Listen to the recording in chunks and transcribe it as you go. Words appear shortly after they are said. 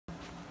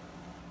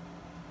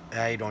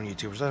How you doing,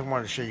 YouTubers? I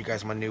wanted to show you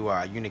guys my new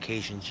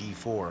Unication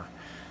G4.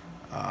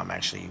 I'm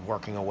actually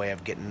working a way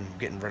of getting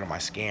rid of my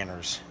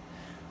scanners.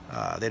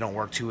 They don't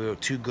work too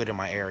good in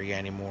my area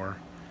anymore,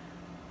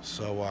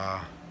 so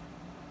I'm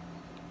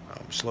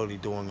slowly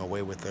doing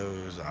away with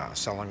those,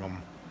 selling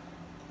them.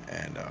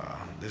 And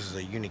this is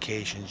a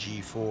Unication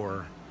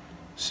G4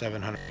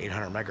 700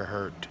 800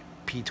 megahertz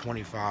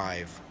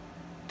P25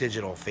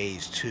 digital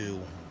phase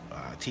 2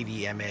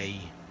 TDMA,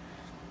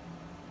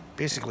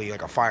 basically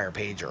like a fire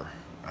pager.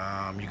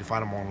 You can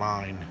find them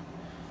online,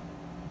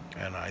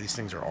 and these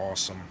things are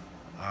awesome.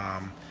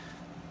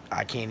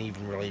 I can't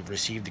even really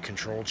receive the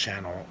control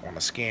channel on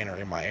a scanner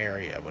in my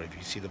area, but if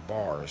you see the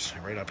bars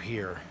right up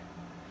here,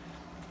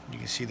 you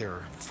can see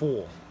they're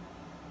full.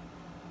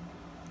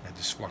 I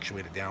just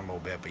fluctuated down a little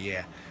bit, but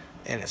yeah,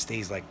 and it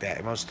stays like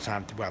that most of the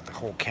time throughout the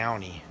whole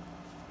county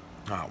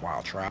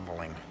while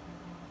traveling.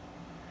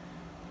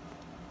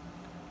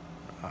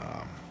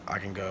 I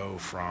can go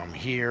from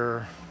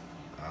here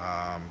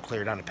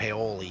clear down to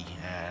Paoli,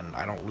 and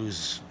I don't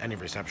lose any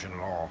reception at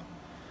all.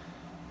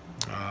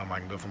 I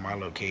can go from my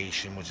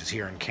location, which is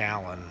here in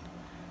Callan,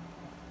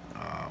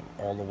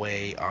 all the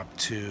way up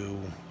to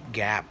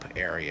Gap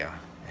area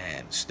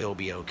and still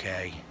be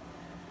okay.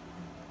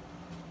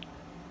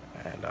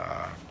 And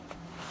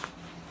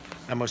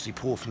I mostly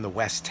pull from the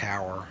West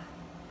Tower,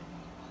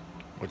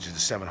 which is the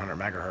 700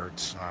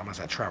 megahertz. Unless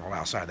I travel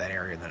outside that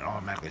area, then it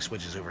automatically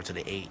switches over to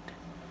the 8.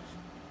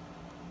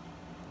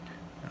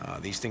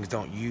 These things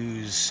don't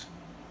use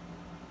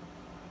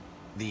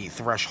the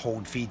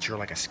threshold feature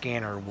like a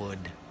scanner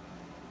would.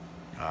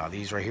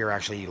 These right here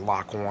actually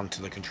lock on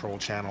to the control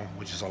channel,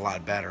 which is a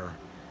lot better.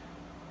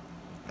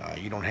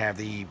 You don't have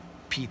the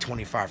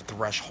P25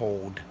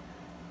 threshold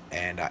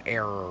and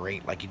error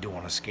rate like you do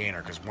on a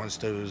scanner, because once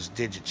those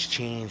digits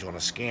change on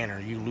a scanner,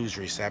 you lose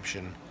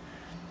reception.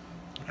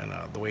 And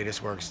the way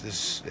this works,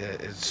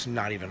 it's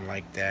not even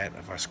like that.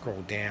 If I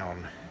scroll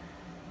down,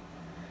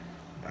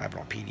 I have it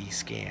on PD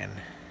scan.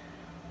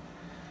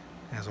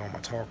 It has all my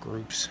talk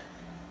groups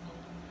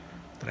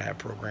that I have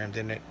programmed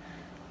in it.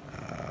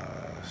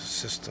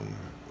 System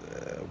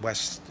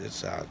West,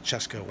 it's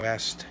Chesco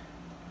West.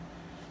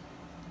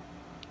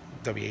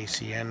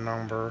 WACN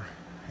number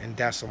in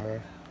decimal.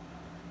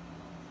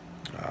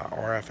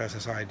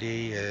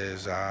 RFSSID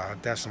is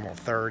decimal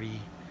 30.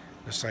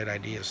 The site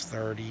ID is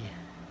 30.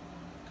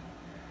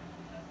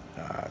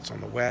 It's on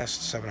the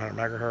West, 700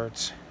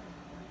 megahertz.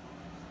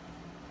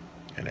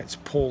 And it's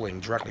pulling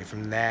directly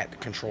from that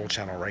control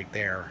channel right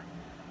there.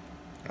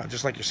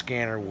 Just like your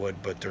scanner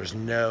would, but there's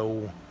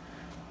no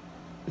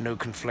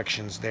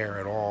conflictions there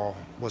at all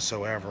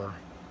whatsoever.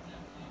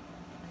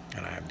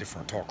 And I have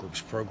different talk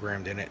groups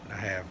programmed in it. I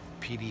have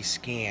PD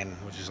scan,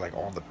 which is like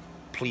all the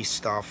police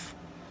stuff,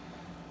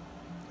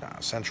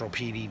 Central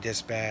PD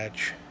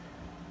dispatch,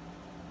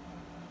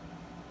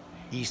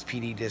 East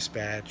PD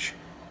dispatch,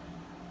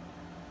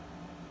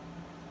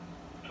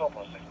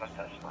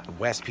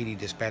 West PD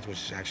dispatch,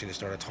 which is actually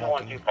started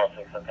talking.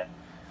 Okay.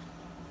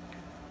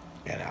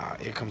 And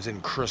it comes in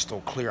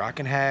crystal clear. I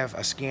can have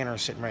a scanner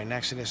sitting right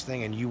next to this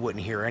thing and you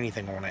wouldn't hear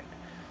anything on it.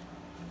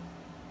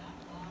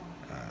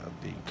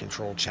 The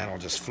control channel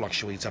just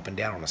fluctuates up and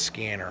down on the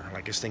scanner.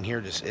 Like this thing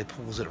here, it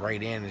pulls it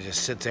right in and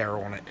just sits there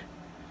on it.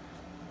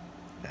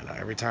 And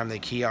every time they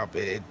key up,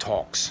 it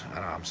talks.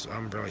 And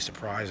I'm really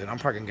surprised. And I'm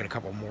probably going to get a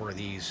couple more of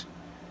these.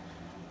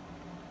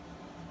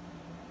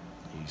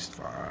 East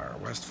Fire,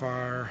 West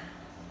Fire.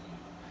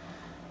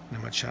 And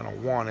then my channel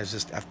 1 is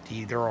just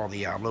FD. They're all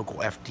the local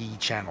FD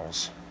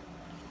channels.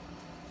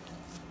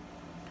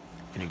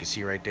 And you can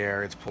see right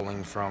there, it's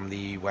pulling from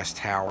the West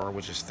Tower,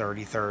 which is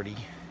 3030.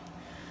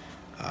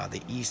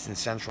 The East and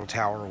Central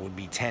Tower would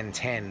be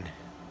 1010.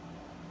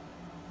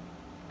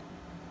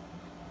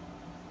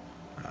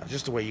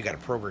 Just the way you got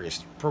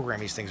to program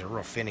these things are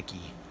real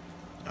finicky.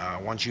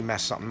 Once you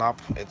mess something up,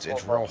 it's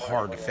real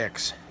hard to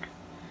fix.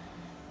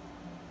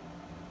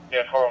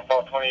 Yeah,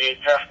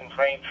 40528, pass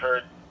complaint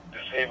for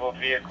disabled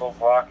vehicle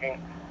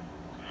blocking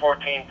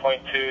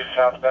 14.2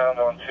 southbound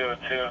on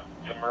 202.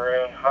 It's a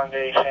maroon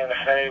Hyundai Santa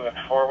Fe with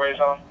 4 ways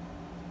on.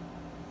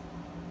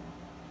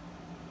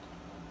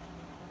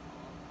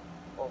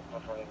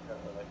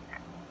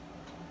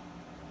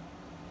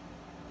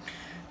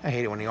 I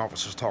hate it when the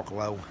officers talk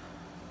low.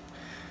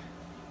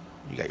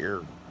 You got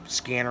your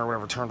scanner or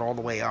whatever turned all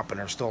the way up and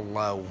they're still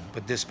low,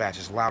 but dispatch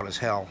is loud as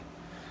hell.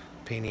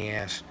 Pain in the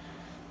ass.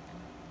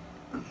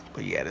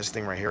 But yeah, this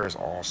thing right here is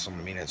awesome.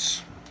 I mean,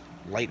 it's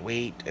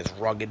lightweight, it's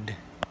rugged,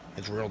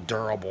 it's real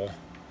durable.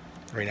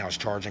 Right now it's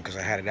charging because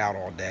I had it out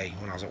all day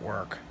when I was at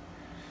work.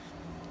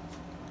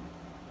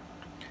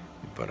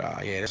 But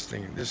yeah, this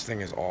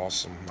thing is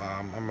awesome.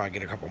 I might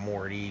get a couple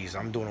more of these.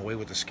 I'm doing away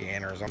with the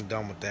scanners. I'm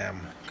done with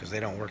them because they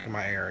don't work in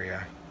my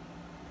area.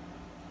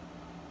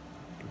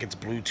 It gets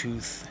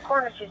Bluetooth.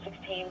 Corner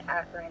 216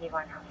 at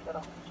Brandywine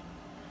Hospital.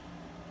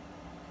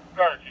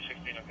 Corner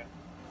 216, okay.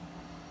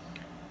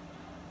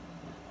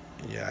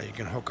 Yeah, you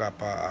can hook up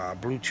a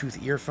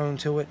Bluetooth earphone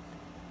to it.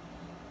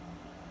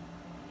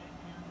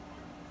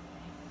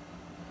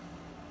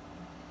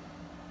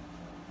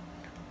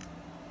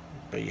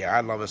 But yeah,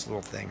 I love this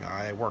little thing.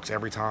 It works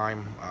every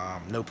time.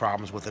 No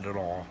problems with it at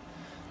all.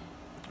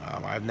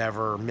 I've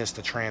never missed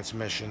a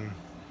transmission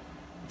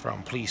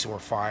from police or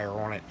fire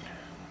on it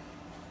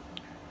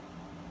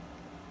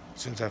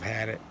since I've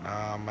had it.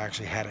 I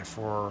actually had it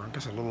for, I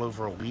guess, a little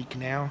over a week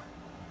now.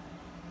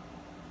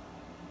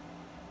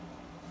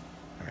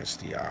 That's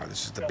the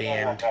this is the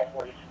band.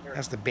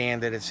 That's the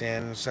band that it's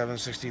in,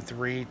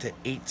 763 to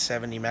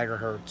 870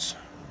 megahertz.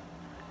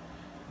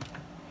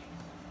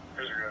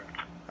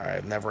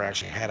 I've never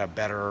actually had a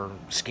better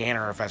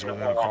scanner, if that's what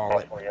we want to call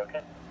it.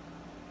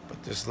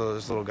 But this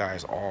little guy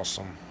is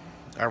awesome.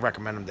 I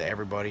recommend him to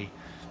everybody.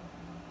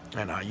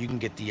 And you can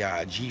get the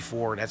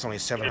G4. That's only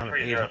 700,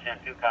 800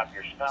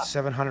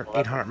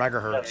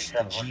 megahertz.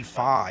 The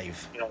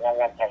G5.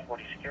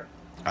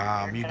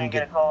 You can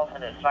get a call for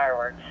the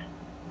fireworks.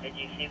 Did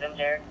you see them,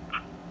 Jared?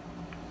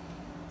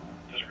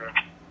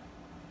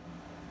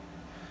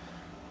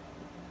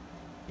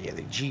 Yeah,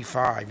 the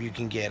G5. You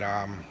can get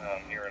I'm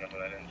hearing them,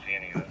 but I didn't see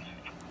any of this.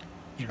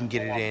 you can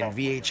get it in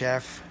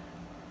VHF.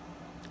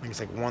 I think it's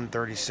like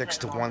 136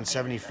 to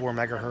 174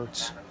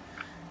 megahertz.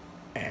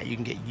 And you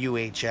can get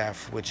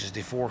UHF, which is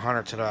the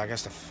 400 to the, I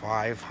guess, the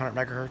 500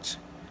 megahertz.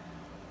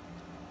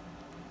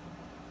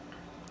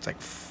 It's like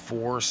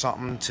 4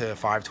 something to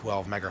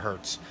 512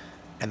 megahertz.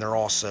 And they're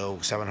also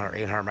 700,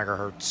 800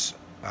 megahertz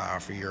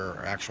for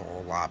your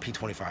actual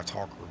P25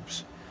 talk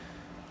groups.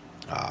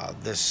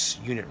 This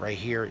unit right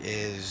here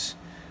is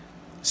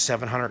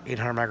 700,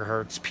 800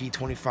 megahertz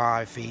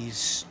P25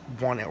 phase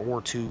 1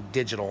 or 2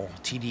 digital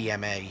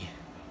TDMA.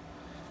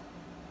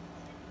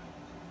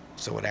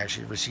 So it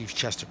actually receives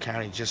Chester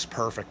County just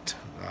perfect,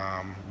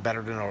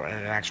 better than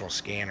an actual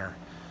scanner.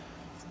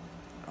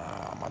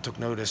 I took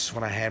notice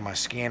when I had my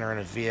scanner in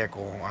a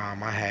vehicle. I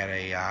had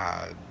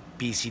a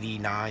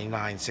BCD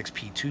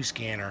 996P2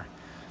 scanner,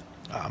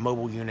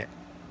 mobile unit.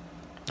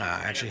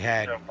 Actually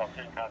had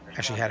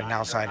an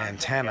outside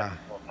antenna,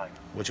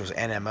 which was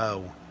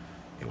NMO.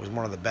 It was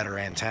one of the better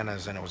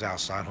antennas, and it was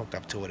outside hooked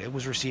up to it. It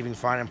was receiving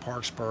fine in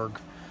Parksburg,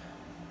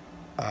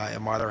 at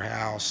my other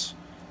house.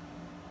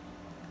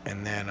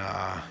 And then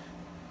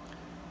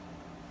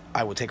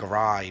I would take a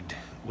ride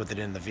with it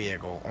in the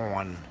vehicle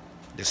on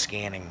the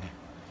scanning.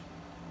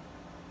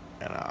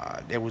 And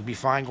it would be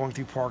fine going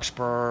through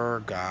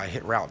Parksburg,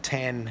 hit Route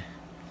 10,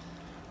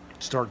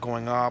 start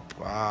going up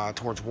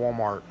towards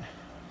Walmart.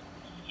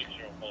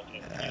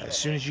 As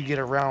soon as you get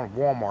around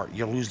Walmart,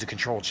 you'll lose the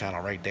control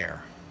channel right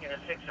there.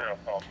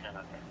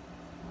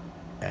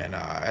 And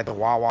at the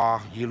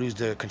Wawa, you lose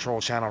the control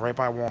channel right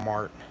by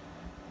Walmart.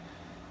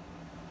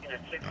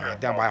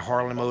 Down by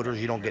Harlan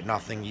Motors, you don't get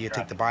nothing. You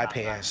take the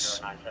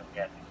bypass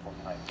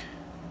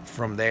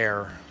from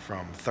there,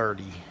 from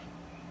 30.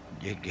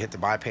 You hit the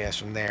bypass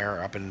from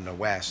there up in the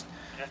west.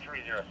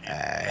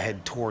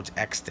 Head towards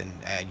Exton.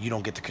 You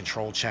don't get the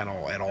control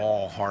channel at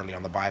all, hardly,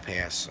 on the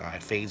bypass.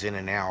 It fades in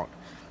and out.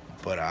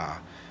 But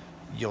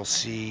you'll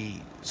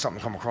see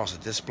something come across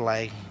the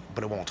display,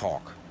 but it won't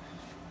talk.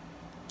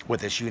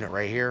 With this unit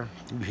right here,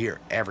 you hear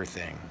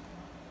everything.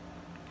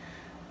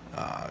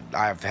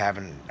 I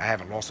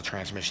haven't lost a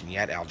transmission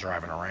yet out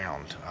driving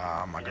around.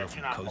 I go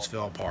from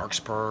Coatesville,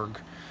 Parksburg.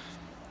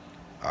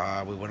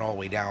 We went all the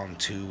way down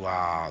to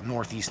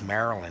northeast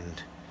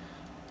Maryland,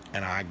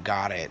 and I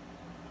got it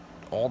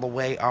all the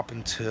way up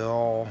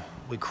until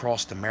we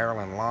crossed the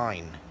Maryland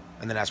line,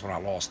 and then that's when I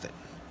lost it.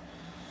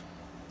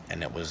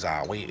 And it was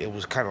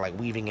kind of like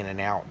weaving in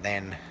and out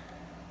then.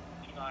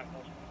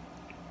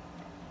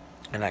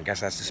 And I guess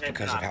that's just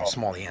because of how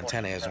small the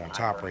antenna is on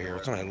top right here.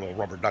 It's only a little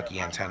rubber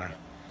ducky antenna.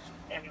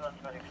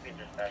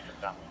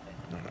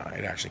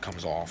 It actually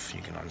comes off.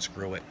 You can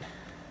unscrew it.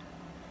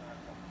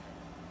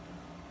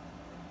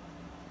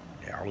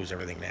 Yeah, I'll lose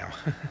everything now.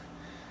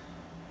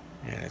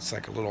 And it's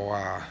like a little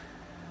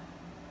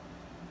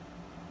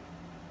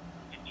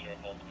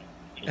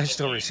it's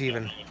still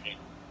receiving.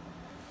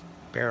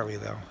 Barely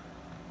though.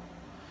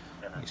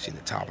 You see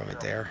the top of it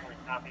there.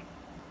 I'm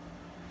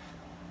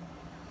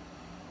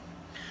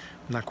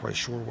not quite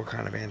sure what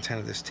kind of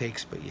antenna this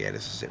takes, but yeah,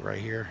 this is it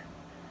right here.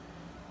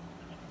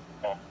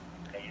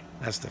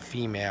 That's the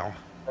female.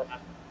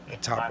 The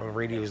top of the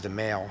radio is the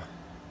male.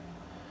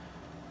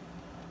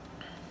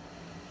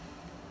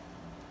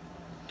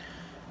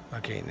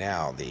 Okay,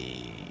 now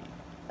the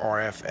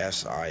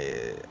RFSS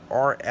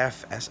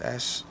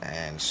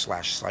and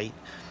 /site.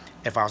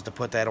 If I was to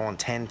put that on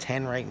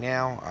 1010 right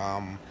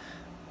now,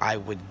 I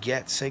would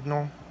get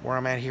signal where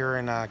I'm at here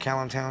in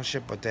Callan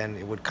Township, but then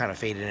it would kind of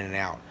fade in and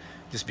out,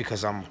 just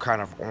because I'm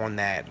kind of on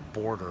that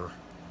border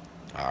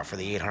for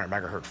the 800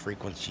 megahertz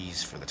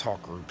frequencies for the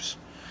talk groups.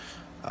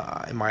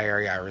 In my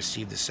area, I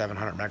received the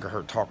 700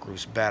 megahertz talk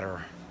groups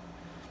better,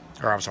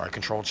 or I'm sorry,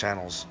 control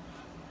channels.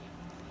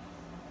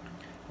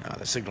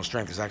 The signal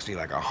strength is actually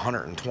like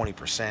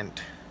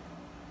 120%.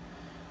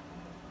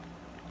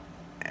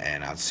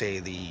 And I'd say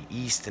the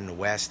east and the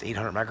west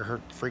 800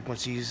 megahertz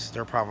frequencies,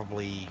 they're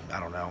probably, I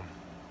don't know,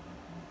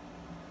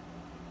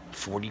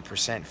 40%,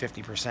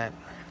 50%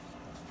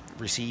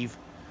 receive.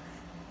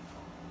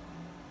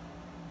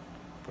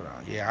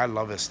 But yeah, I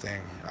love this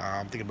thing.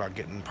 I'm thinking about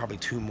getting probably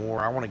 2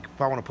 more. I want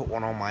to put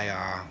one on my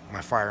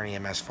my fire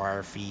and EMS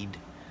fire feed.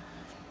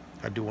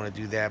 I do want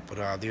to do that,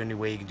 but the only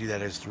way you can do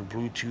that is through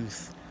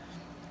Bluetooth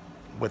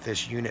with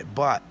this unit.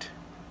 But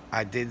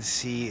I did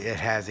see it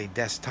has a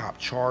desktop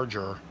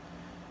charger.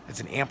 It's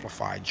an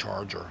amplified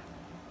charger,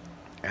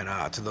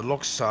 and to the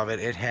looks of it,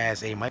 it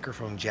has a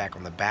microphone jack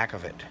on the back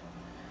of it.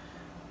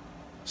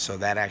 So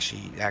that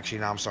actually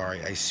no, I'm sorry,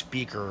 a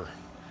speaker,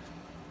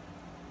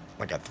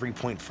 like a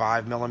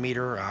 3.5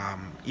 millimeter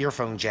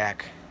earphone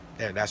jack.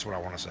 There, that's what I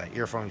want to say,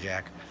 earphone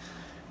jack.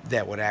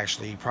 That would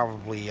actually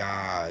probably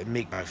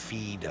make my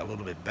feed a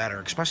little bit better,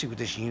 especially with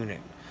this unit.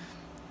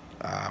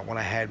 When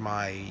I had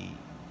my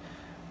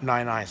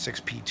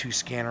 996P2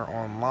 scanner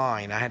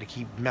online, I had to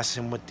keep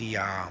messing with the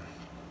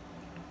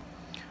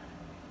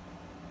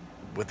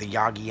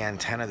Yagi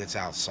antenna that's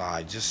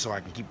outside, just so I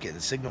can keep getting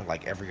the signal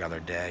like every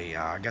other day.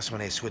 I guess when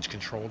they switch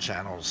control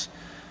channels,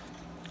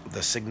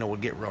 the signal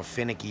would get real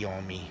finicky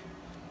on me,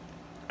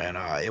 and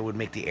it would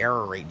make the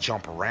error rate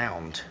jump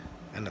around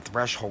and the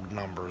threshold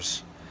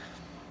numbers,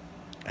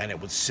 and it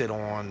would sit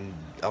on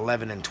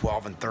 11 and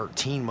 12 and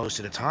 13 most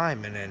of the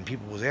time. And then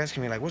people was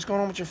asking me, like, what's going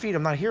on with your feed?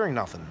 I'm not hearing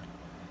nothing.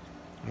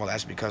 Well,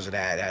 that's because of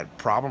that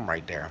problem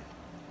right there.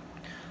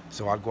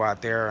 So I'd go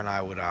out there and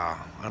I would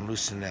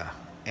unloosen the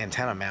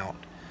antenna mount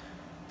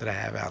that I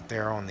have out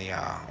there on the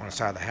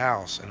side of the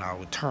house, and I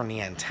would turn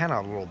the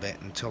antenna a little bit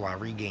until I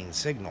regained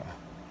signal.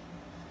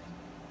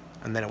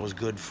 And then it was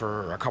good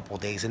for a couple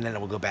of days, and then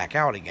it would go back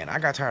out again. I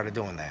got tired of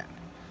doing that.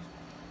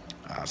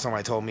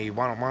 Somebody told me,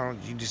 why don't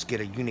you just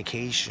get a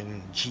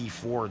Unication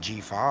G4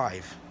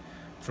 G5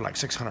 for like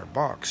 600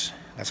 bucks?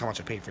 That's how much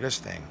I paid for this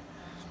thing,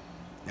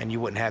 and you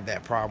wouldn't have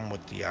that problem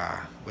with the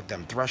with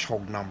them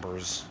threshold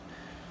numbers.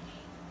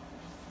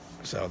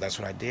 So that's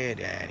what I did,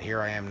 and here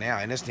I am now.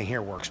 And this thing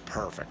here works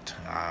perfect.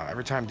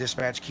 Every time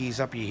dispatch keys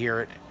up, you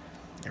hear it.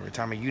 Every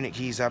time a unit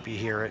keys up, you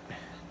hear it.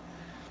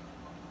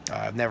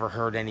 I've never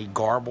heard any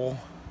garble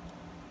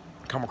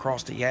come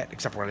across it yet,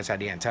 except for when it's had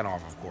the antenna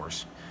off, of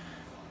course.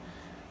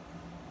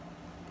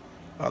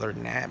 Other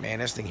than that, man,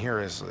 this thing here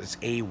it's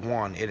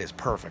A1. It is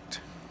perfect.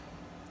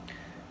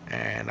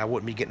 And I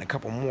wouldn't be getting a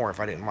couple more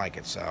if I didn't like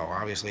it, so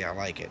obviously I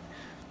like it.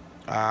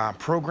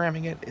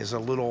 Programming it is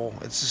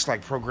it's just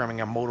like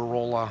programming a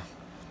Motorola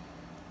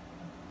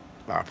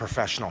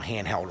professional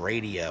handheld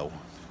radio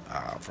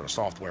for the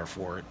software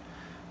for it,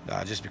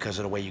 just because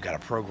of the way you got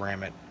to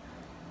program it.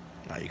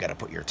 You got to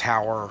put your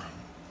tower,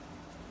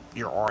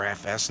 your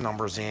RFS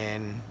numbers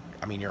in,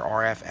 your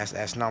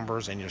RFSS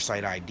numbers and your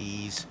site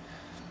IDs.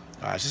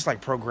 It's just like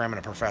programming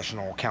a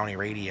professional county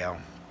radio.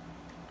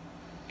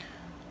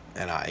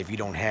 And if you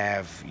don't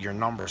have your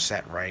number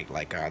set right,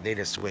 like they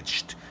just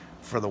switched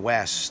for the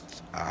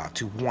West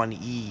to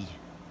 1E.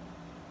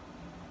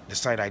 The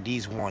site ID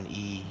is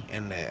 1E,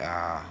 and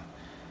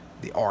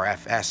the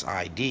RFS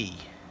ID,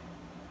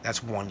 that's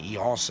 1E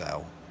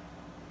also,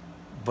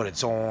 but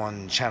it's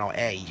on channel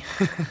A.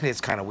 It's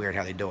kind of weird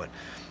how they do it.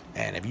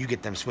 And if you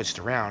get them switched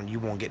around, you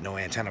won't get no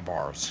antenna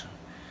bars.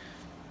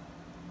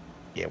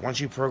 Yeah, once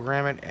you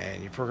program it,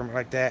 and you program it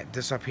like that,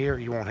 this up here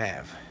you won't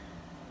have.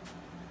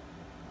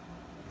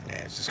 Yeah,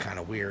 it's just kind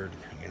of weird,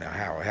 you know,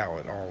 how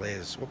it all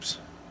is. Whoops.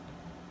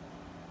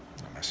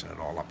 I'm messing it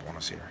all up on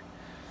us here.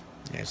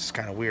 Yeah, it's just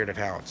kind of weird of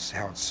how it's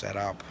set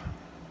up.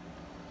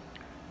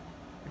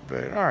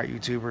 But alright,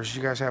 YouTubers,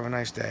 you guys have a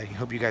nice day.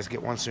 Hope you guys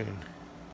get one soon.